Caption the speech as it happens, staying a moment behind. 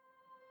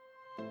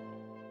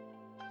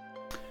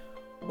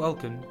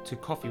Welcome to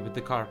Coffee with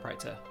the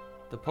Chiropractor,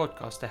 the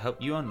podcast to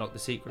help you unlock the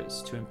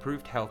secrets to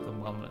improved health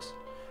and wellness.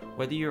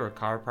 Whether you're a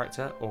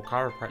chiropractor or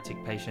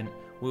chiropractic patient,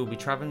 we will be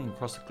traveling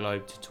across the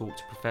globe to talk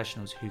to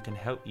professionals who can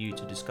help you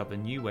to discover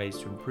new ways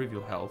to improve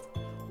your health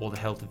or the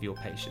health of your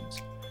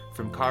patients.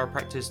 From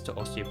chiropractors to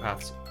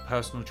osteopaths,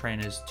 personal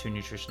trainers to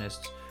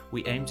nutritionists,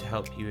 we aim to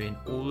help you in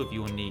all of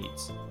your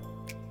needs.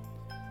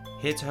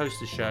 Here to host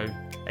the show,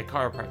 a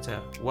chiropractor,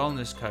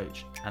 wellness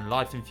coach, and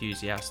life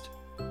enthusiast,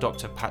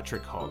 Dr.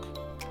 Patrick Hogg.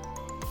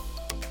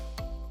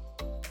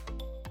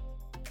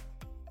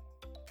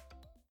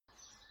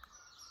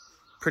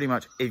 Pretty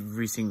much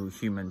every single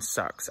human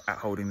sucks at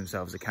holding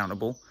themselves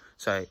accountable.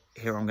 So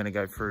here I'm going to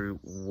go through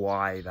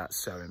why that's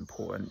so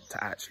important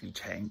to actually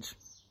change.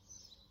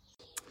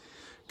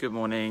 Good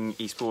morning,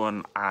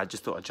 Eastbourne. I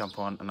just thought I'd jump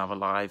on another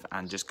live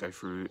and just go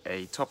through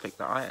a topic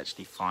that I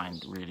actually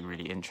find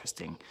really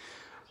interesting.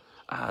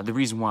 The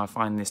reason why I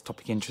find this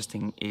topic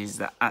interesting is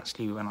that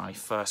actually when I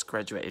first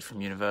graduated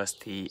from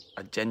university,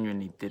 I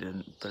genuinely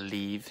didn't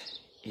believe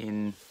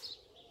in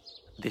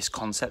this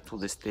concept or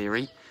this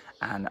theory.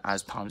 And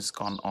as time has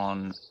gone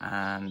on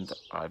and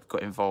I've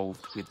got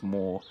involved with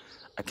more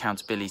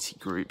accountability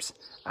groups,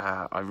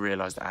 I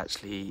realised that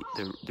actually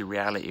the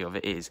reality of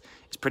it is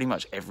pretty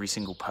much every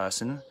single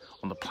person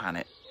on the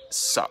planet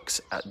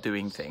sucks at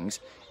doing things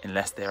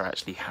unless they're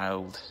actually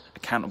held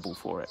accountable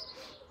for it.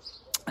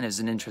 And it's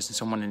an interesting,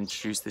 someone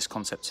introduced this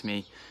concept to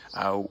me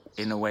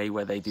in a way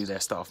where they do their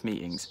staff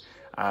meetings,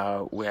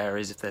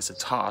 whereas if there's a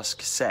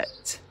task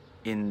set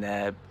in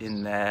their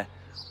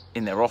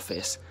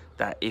office,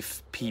 that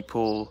if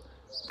people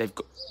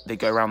they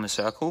go around the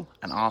circle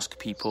and ask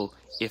people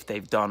if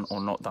they've done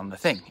or not done the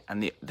thing,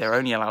 and they're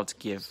only allowed to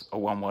give a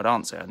one-word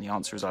answer, and the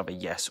answer is either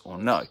yes or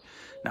no.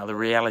 Now the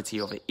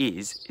reality of it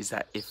is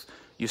that if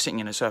you're sitting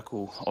in a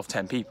circle of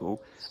 10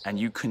 people and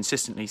you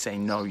consistently say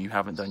no, you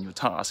haven't done your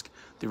task,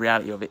 the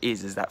reality of it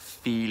is that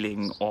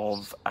feeling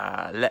of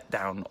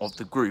letdown of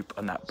the group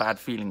and that bad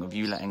feeling of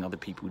you letting other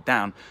people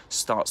down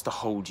starts to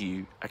hold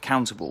you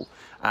accountable,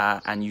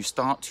 and you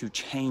start to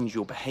change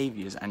your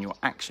behaviors and your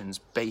actions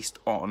based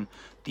on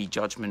the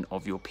judgment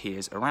of your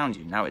peers around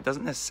you. Now, it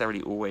doesn't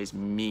necessarily always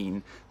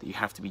mean that you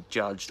have to be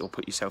judged or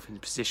put yourself in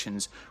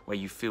positions where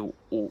you feel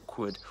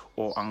awkward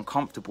or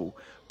uncomfortable,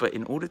 but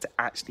in order to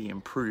actually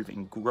improve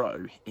and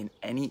grow in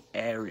any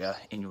area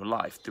in your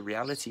life, the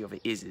reality of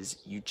it is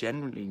you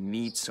generally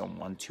need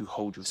someone to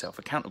hold yourself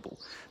accountable.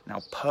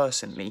 Now,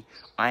 personally,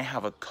 I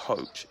have a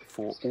coach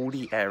for all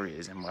the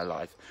areas in my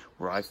life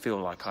where I feel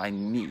like I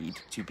need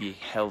to be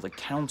held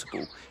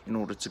accountable in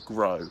order to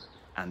grow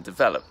and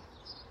develop.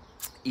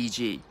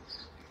 E.g.,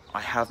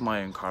 I have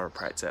my own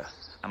chiropractor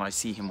and I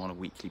see him on a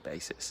weekly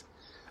basis.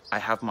 I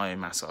have my own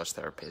massage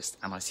therapist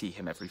and I see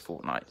him every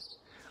fortnight.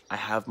 I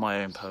have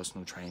my own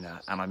personal trainer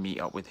and I meet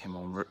up with him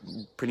on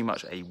pretty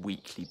much a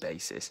weekly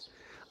basis.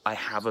 I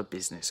have a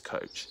business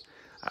coach.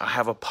 I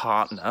have a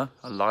partner,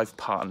 a life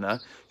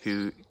partner,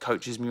 who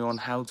coaches me on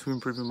how to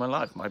improve in my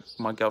life.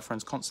 My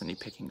girlfriend's constantly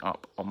picking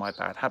up on my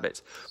bad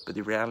habits. But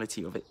the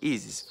reality of it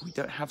is we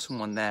don't have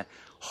someone there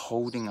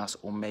holding us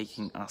or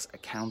making us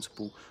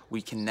accountable.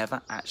 We can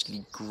never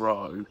actually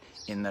grow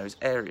in those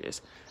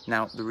areas.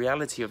 Now, the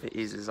reality of it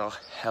is our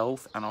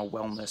health and our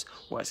wellness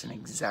works in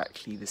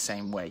exactly the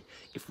same way.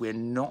 If we're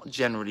not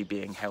generally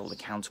being held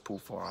accountable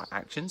for our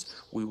actions,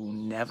 we will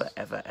never,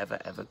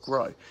 ever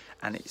grow.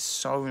 And it's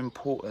so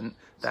important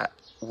that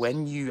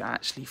when you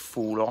actually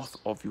fall off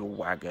of your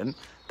wagon,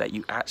 that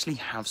you actually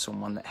have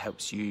someone that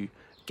helps you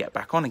get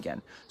back on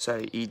again.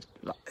 So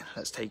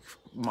let's take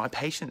my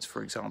patients,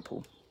 for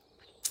example.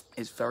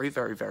 It's very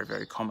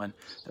common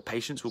that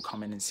patients will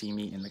come in and see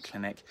me in the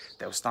clinic.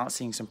 They'll start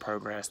seeing some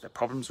progress, their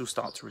problems will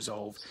start to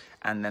resolve,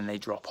 and then they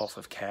drop off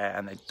of care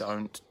and they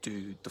don't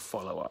do the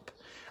follow-up.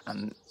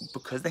 And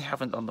because they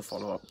haven't done the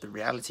follow-up, the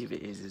reality of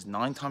it is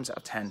 9 times out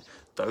of 10,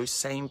 those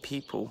same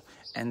people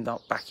end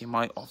up back in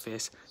my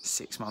office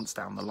 6 months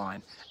down the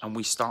line, and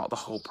we start the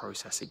whole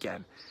process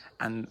again.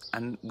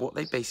 And what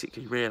they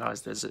basically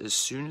realized is that as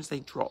soon as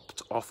they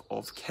dropped off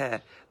of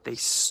care, they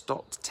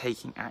stopped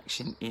taking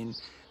action in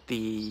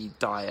the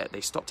diet,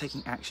 they stopped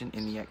taking action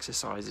in the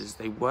exercises,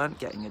 they weren't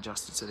getting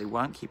adjusted, so they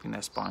weren't keeping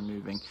their spine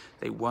moving,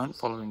 they weren't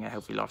following a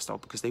healthy lifestyle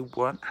because they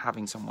weren't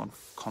having someone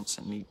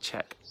constantly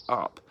check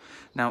up.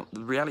 Now, the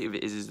reality of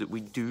it is that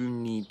we do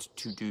need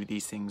to do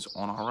these things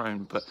on our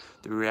own, but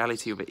the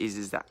reality of it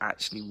is that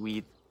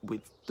actually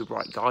with the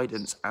right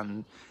guidance,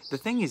 and the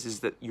thing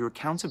is that your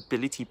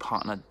accountability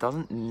partner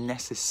doesn't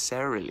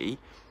necessarily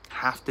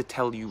have to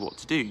tell you what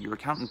to do. Your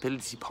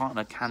accountability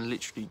partner can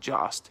literally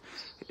just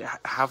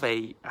have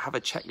a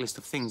checklist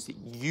of things that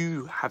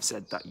you have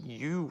said that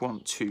you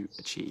want to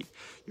achieve.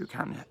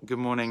 Good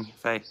morning,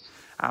 Faye.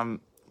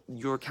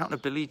 your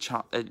accountability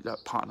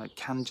partner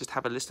can just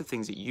have a list of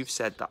things that you've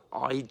said that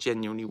I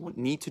genuinely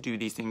need to do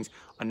these things.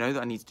 I know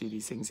that I need to do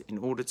these things in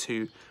order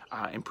to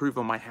improve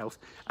on my health.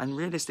 And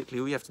realistically,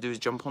 all you have to do is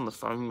jump on the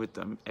phone with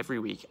them every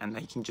week, and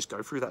they can just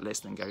go through that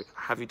list and go,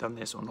 have you done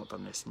this or not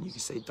done this? And you can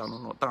say done or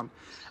not done.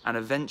 And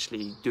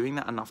eventually doing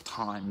that enough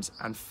times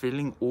and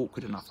feeling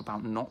awkward enough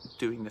about not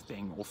doing the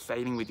thing or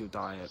failing with your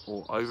diet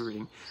or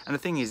overeating. And the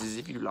thing is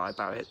if you lie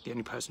about it, the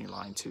only person you're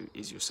lying to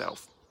is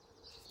yourself.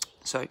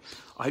 So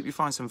I hope you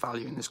find some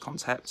value in this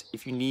concept.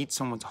 If you need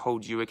someone to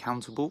hold you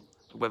accountable,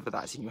 whether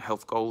that's in your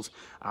health goals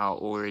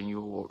or in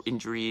your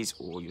injuries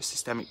or your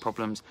systemic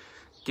problems,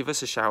 give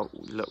us a shout.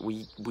 Look,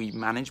 we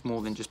manage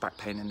more than just back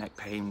pain and neck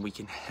pain. We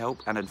can help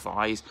and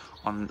advise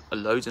on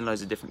loads and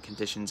loads of different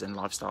conditions and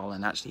lifestyle,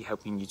 and actually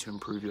helping you to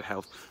improve your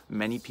health.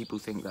 Many people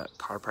think that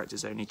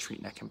chiropractors only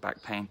treat neck and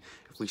back pain.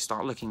 If we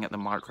start looking at the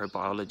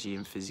microbiology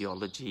and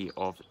physiology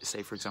of,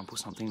 say, for example,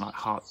 something like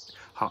heart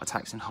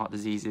attacks and heart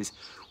diseases,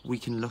 we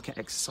can look at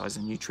exercise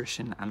and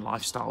nutrition and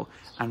lifestyle,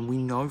 and we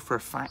know for a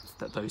fact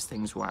that those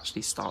things will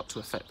actually start to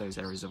affect those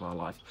areas of our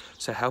life.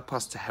 So help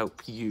us to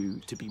help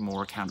you to be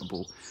more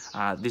accountable.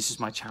 This is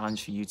my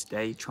challenge for you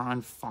today. Try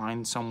and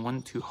find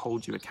someone to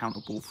hold you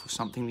accountable for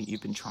something that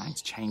you've been trying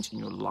to change in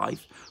your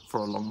life for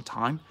a long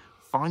time.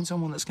 Find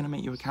someone that's going to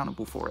make you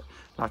accountable for it.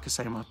 Like I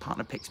say, my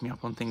partner picks me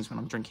up on things when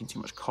I'm drinking too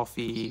much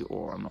coffee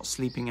or I'm not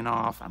sleeping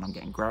enough and I'm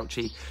getting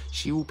grouchy.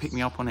 She will pick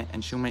me up on it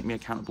and she'll make me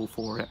accountable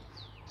for it.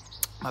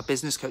 My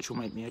business coach will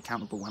make me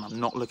accountable when I'm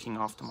not looking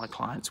after my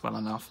clients well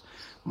enough.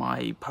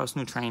 My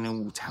personal trainer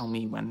will tell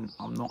me when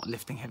I'm not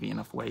lifting heavy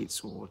enough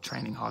weights or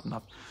training hard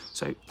enough.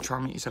 So try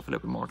and make yourself a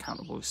little bit more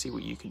accountable. See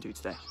what you can do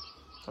today.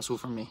 That's all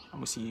from me, and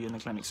we'll see you in the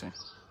clinic soon.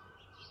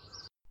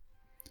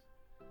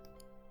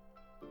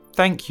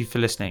 Thank you for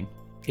listening.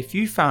 If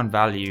you found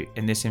value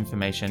in this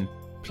information,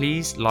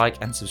 please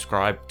like and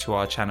subscribe to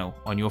our channel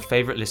on your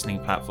favorite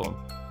listening platform.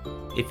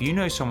 If you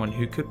know someone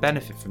who could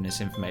benefit from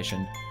this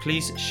information,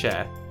 please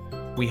share.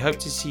 We hope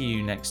to see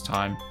you next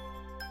time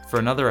for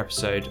another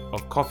episode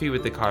of Coffee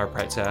with the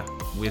Chiropractor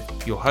with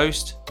your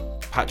host,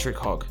 Patrick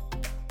Hogg.